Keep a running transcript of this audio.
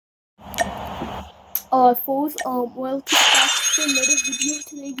Folks, welcome back to another video.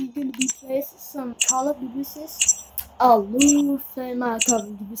 Today we're gonna be playing some Call of Duty. Lou playing my Call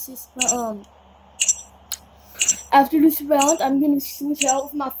of Duty. But after this round, I'm gonna switch out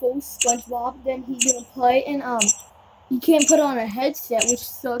with my full SpongeBob. Then he's gonna play, and he can't put on a headset, which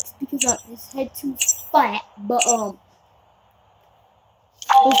sucks because his head too fat. But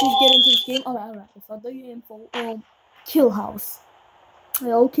let's just get into this game. Alright. I found the info. Kill House.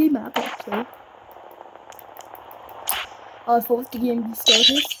 Okay, map. Okay. Folks, the game be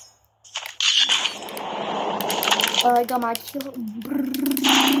started. I got my kill.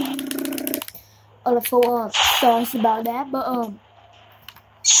 Sorry about that, but front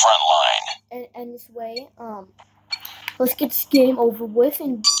line. And this way, let's get this game over with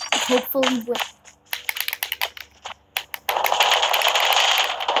and hopefully win.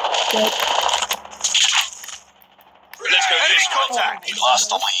 Good. Let's go this contact. He lost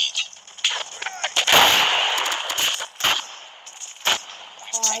the lead.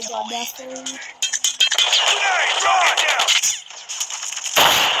 I got that thing. I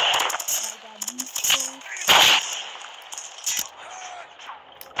got these things.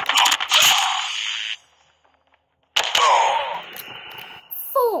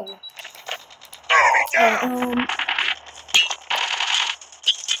 Full.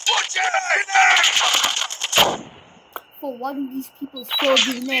 For one of these people throw a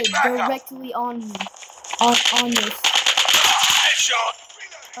grenade directly on me. On this.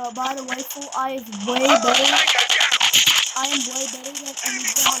 By the way, Full, I am way better. I am way better than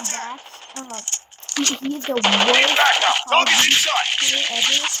anyone on back. He is the worst player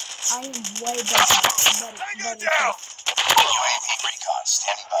ever. I am way better. UAV recon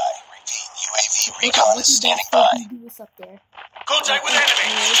standing by. Repeat, UAV recon is standing by. Up there. Contact with enemy.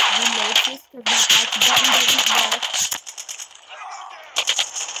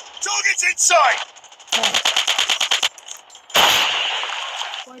 Target's inside.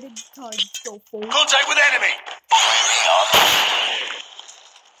 Why did the target go full? Contact with enemy.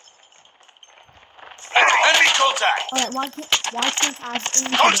 Enemy contact. Alright, why can't I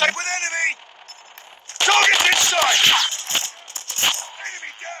aim? Contact with enemy. Target's inside.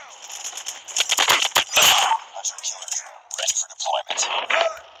 Enemy down. Hunter killer drone ready for deployment.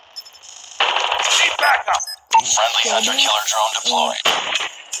 Need backup. Friendly hunter killer drone deployed.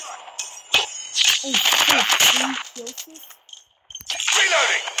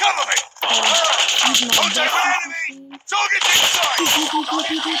 Reloading. Cover me. Contact with enemy. Target's inside.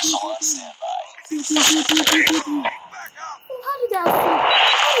 How did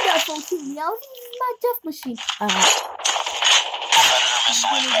that fall to me? I was using my death machine.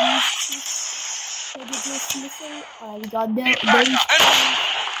 We got that.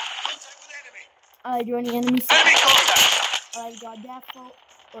 You're on the enemy side. Enemy contact. We got that fault.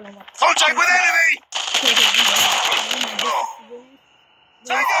 Contact with enemy.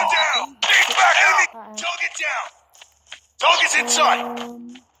 Tango down. Need backup. Target down. Target's inside.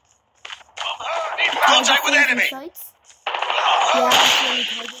 Contact with enemy. Yeah, I'm feeling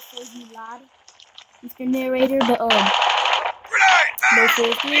target for you, lad. Mr. Narrator, but Grenade. no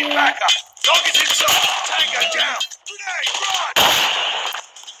faith. Need backup. Target's inside. Tango down. Grenade.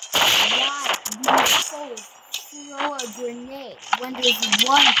 Why do you throw a grenade when there's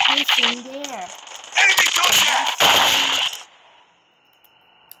one person there? Enemy contact.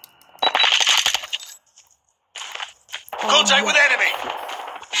 Contact with enemy.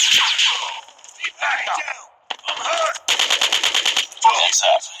 Need backup. I'm hurt. Heads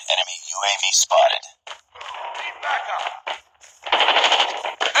up. Enemy UAV spotted. Need backup.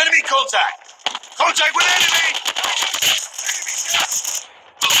 Enemy contact. Contact with enemy. Enemy down.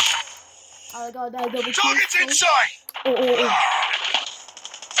 I got that double kill. Target's inside.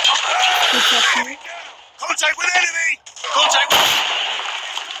 Contact with enemy. Contact with.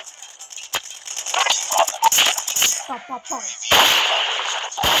 Pop. Reloading.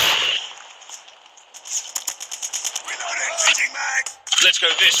 Changing mag. Let's go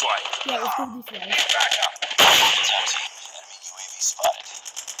this way. Yeah, let's go this way. Back up. Enemy UAV spotted.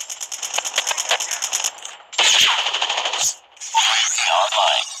 UAV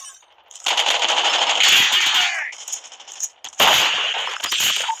online.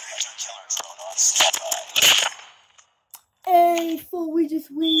 Killer drone on standby. Hey, Full, we just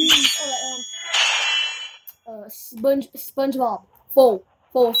win. SpongeBob. Full,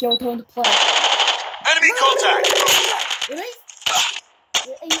 it's your turn to play. Enemy contact. Really?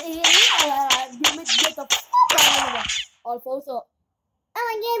 Get the fuck out of here. Also, oh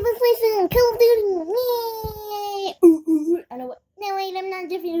my god, let's play some Call of Duty. I know what. No, wait, I'm not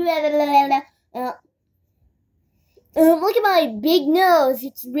different. Look at my big nose.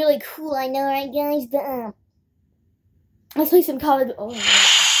 It's really cool, I know, right, guys? But, let's play some Call of Duty. Oh,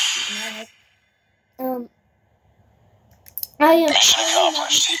 no. I am Mission totally not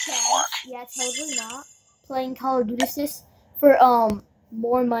accomplished. Good work. yeah, totally not playing Call of Duty this for,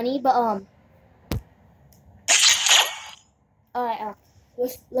 more money, but, alright,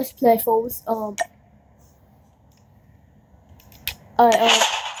 let's play, folks. Alright,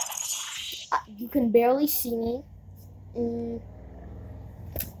 you can barely see me.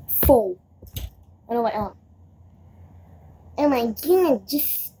 Full. Anyway, oh my god,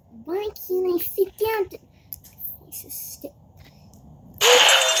 just why can't I sit down?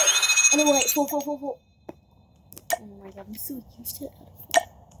 Anyway, full. Oh my god, I'm so used to it.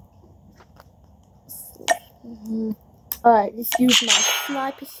 Alright, let's use my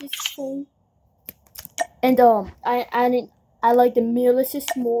sniper full. And I like the meal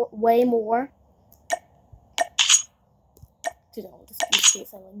assist way more. Dude, I'll just use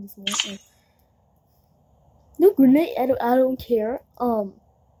this. I like this more. No grenade. I don't care. Alright,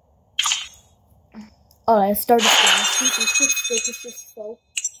 I started full.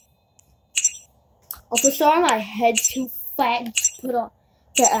 Also, sorry, my head's too fat to put on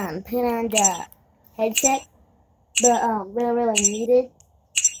the headset, but really needed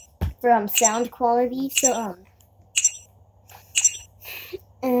for sound quality. So alright,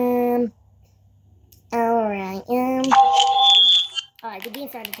 the game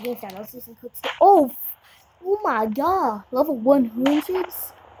started. Let's do some quick stuff. Oh my god, level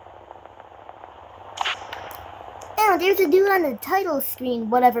 100s. Oh, there's a dude on the title screen,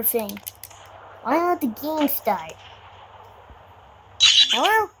 whatever thing. Why not the game start?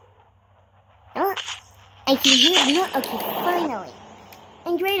 Hello? Oh, I can hear you. Okay, finally.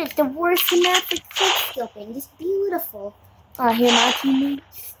 And great, it's the worst map for quickscoping. Just beautiful. Here my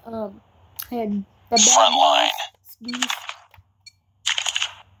teammates. Had the Front line.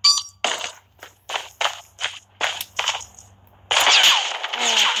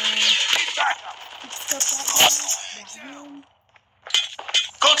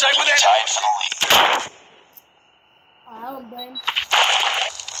 Contact with enemy. Tied for the lead. I don't blame. We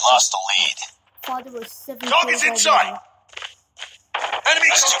lost the lead. Father was 7. Target's inside. Enemy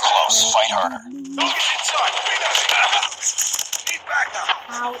is too close. Fight harder. Target's inside. Need backup.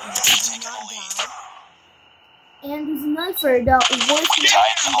 How did you not die? And there's a knifer, the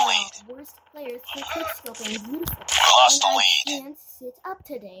worst players for quickscoping. Beautiful. We lost the lead. I can't sit up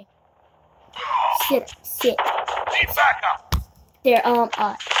today. Sit. Need backup. There,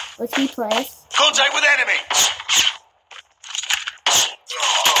 let's replay. Contact with enemy.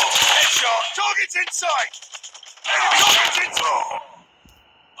 Headshot. Target's inside. Target's inside.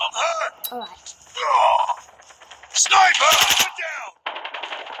 I'm hurt. Alright. Sniper. Put down.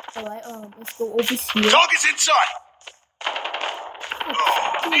 Alright, let's go over here. Target's inside.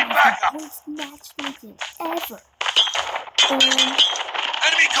 Need backup. Worst matchmaking ever.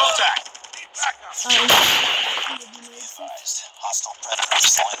 Enemy contact. Need backup. Hostile predators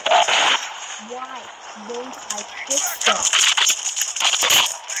slid back. Why don't I quickscope?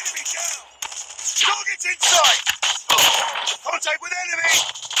 Enemy down. Target's inside. Contact with enemy.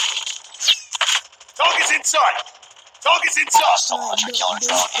 Target's inside. Target's inside. Hostile hunter killer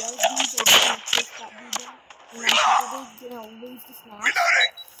drone inbound.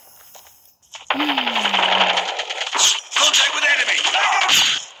 Reloading. Contact with enemy.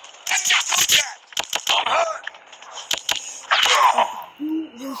 Enemy contact. I'm hurt. Who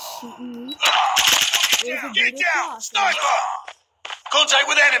was shooting me? Get down. Sniper. Contact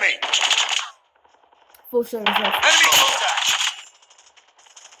with enemy. Full service. Enemy contact.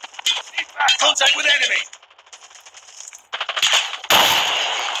 Contact with enemy.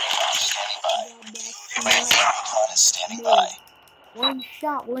 Standing by. One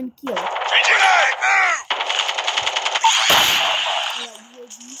shot, one kill. Changing eye.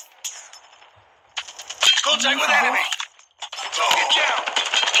 Move. Contact with enemy. Get down.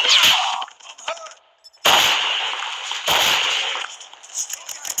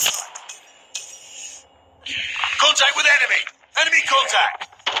 Contact with enemy. Enemy contact.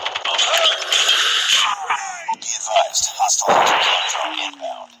 Be advised, hostile hunter killer drone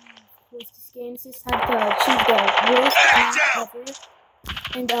inbound. This game just had to choose the worst map ever.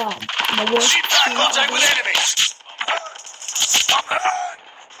 And the worst team Contact ever. with enemy.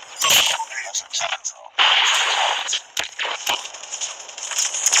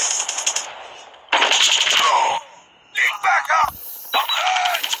 Need backup.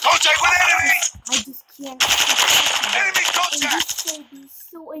 Contact with enemy. I just can't. Enemy And contact. this can be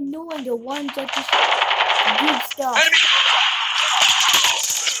so annoying. The ones that just do stuff. Enemy.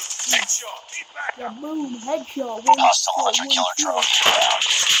 Headshot. Need backup. Yeah, boom, headshot. Hostile hunter-killer drone inbound.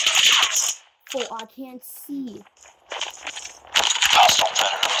 Oh, I can't see. Hostile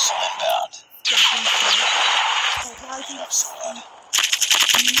predator missile inbound.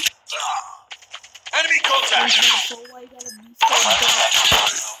 Enemy contact!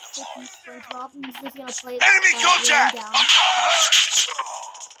 Enemy contact!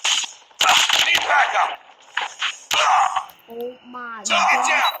 Need backup! Oh my Target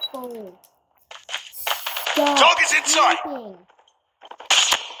down! god. Target's inside!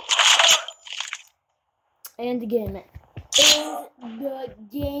 And the game. And the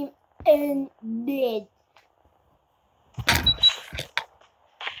game ended.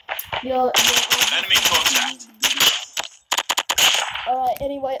 Enemy contact!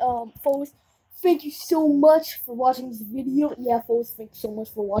 Anyway, folks, thank you so much for watching this video. Yeah, folks, thank you so much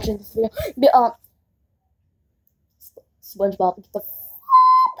for watching this video. But, SpongeBob, get the f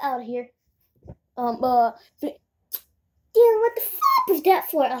out of here. Dude, what the f was that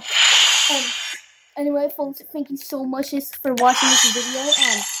for? Anyway, folks, thank you so much for watching this video.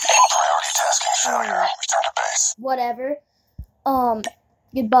 Priority tasking failure. Return to base. Whatever.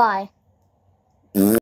 Goodbye.